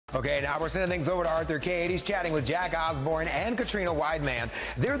Okay, now we're sending things over to Arthur Kade. He's chatting with Jack Osbourne and Katrina Weidman.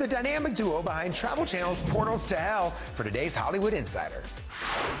 They're the dynamic duo behind Travel Channel's Portals to Hell for today's Hollywood Insider.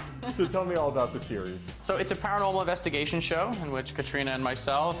 So tell me all about the series. So it's a paranormal investigation show in which Katrina and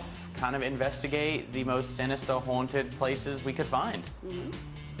myself kind of investigate the most sinister, haunted places we could find.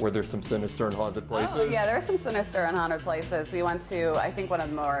 Were there some sinister and haunted places? Oh, yeah, there are some sinister and haunted places. We went to, I think one of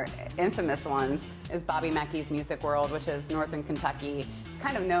the more infamous ones is Bobby Mackey's Music World, which is northern Kentucky. It's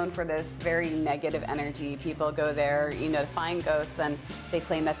kind of known for this very negative energy. People go there, you know, to find ghosts, and they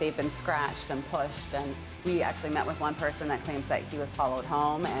claim that they've been scratched and pushed. And we actually met with one person that claims that he was followed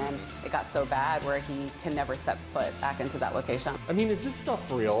home, and it got so bad where he can never step foot back into that location. I mean, is this stuff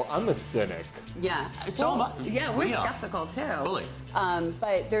real? I'm a cynic. Yeah. Yeah, we're skeptical too. Fully.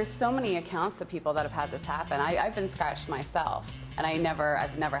 But there's so many accounts of people that have had this happen. I've been scratched myself, and I've never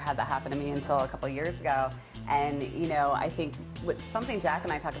had that happen to me until a couple years ago. And you know, I think something Jack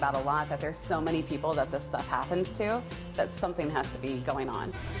and I talk about a lot, that there's so many people that this stuff happens to, that something has to be going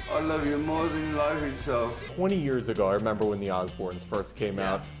on. I love you more than life itself. 20 years ago, I remember when the Osbournes first came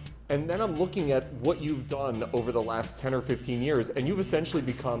out. And then I'm looking at what you've done over the last 10 or 15 years, and you've essentially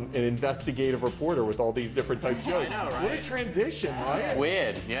become an investigative reporter with all these different types of shows. I know, right? What a transition, right? It's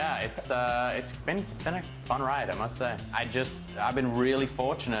weird, yeah. It's been a fun ride, I must say. I've been really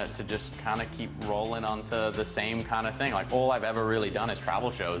fortunate to just kind of keep rolling onto the same kind of thing. Like, all I've ever really done is travel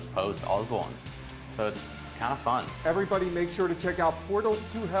shows post Osbournes, so it's kind of fun. Everybody make sure to check out Portals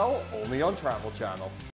to Hell, only on Travel Channel.